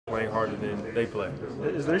playing harder than they play.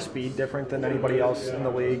 Is their speed different than anybody else in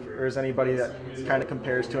the league, or is anybody that kind of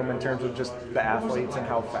compares to them in terms of just the athletes and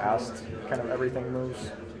how fast kind of everything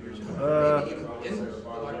moves?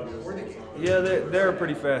 Yeah, they're a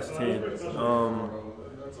pretty fast team.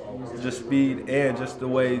 Just speed and just the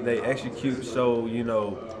way they execute. So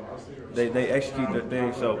they execute their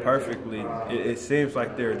thing so perfectly. It seems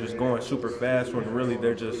like they're just going super fast when really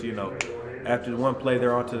they're just after one play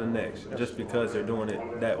they're on to the next, just because they're doing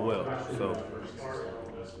it that well. So.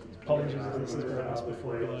 Apologies if this has been asked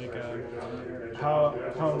before, but like,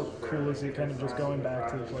 how cool is it kind of just going back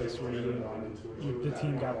to the place where the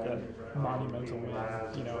team got that monumental win,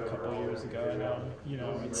 a couple of years ago? I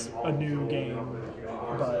know, it's a new game,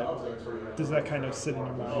 but does that kind of sit in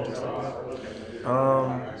your mind just a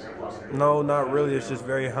bit? No, not really. It's just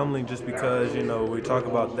very humbling, just because we talk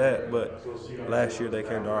about that, but last year they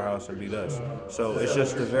came to our house and beat us. So it's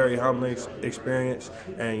just a very humbling experience,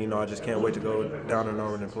 and I just can't wait to go down in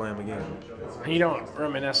Norman and play them again. You don't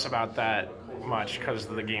reminisce about that much because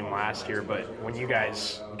of the game last year, but when you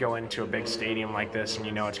guys go into a big stadium like this and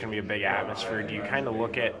it's going to be a big atmosphere, do you kind of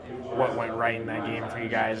look at what went right in that game for you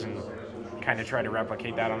guys and kind of try to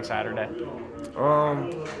replicate that on Saturday?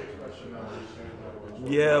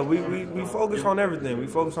 Yeah, we focus on everything. We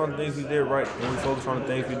focus on the things we did right, and we focus on the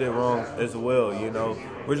things we did wrong as well.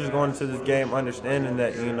 We're just going into this game understanding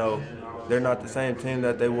that they're not the same team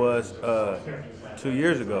that they was 2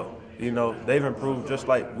 years ago. They've improved just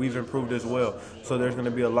like we've improved as well. So there's going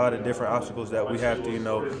to be a lot of different obstacles that we have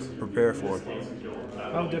to prepare for.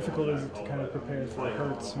 How difficult is it to kind of prepare for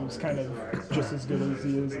Hurts, who's kind of just as good as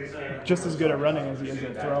he is, just as good at running as he is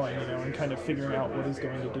at throwing, and kind of figuring out what he's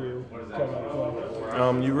going to do?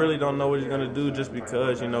 You really don't know what he's going to do, just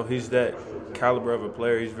because he's that caliber of a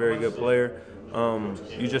player. He's a very good player.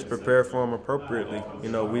 You just prepare for him appropriately.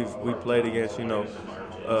 We played against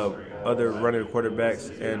other running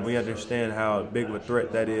quarterbacks, and we understand how big of a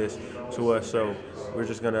threat that is to us. So we're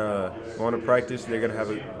just gonna go on to practice. They're gonna have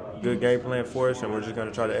a good game plan for us, and we're just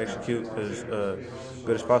gonna try to execute as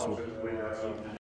good as possible.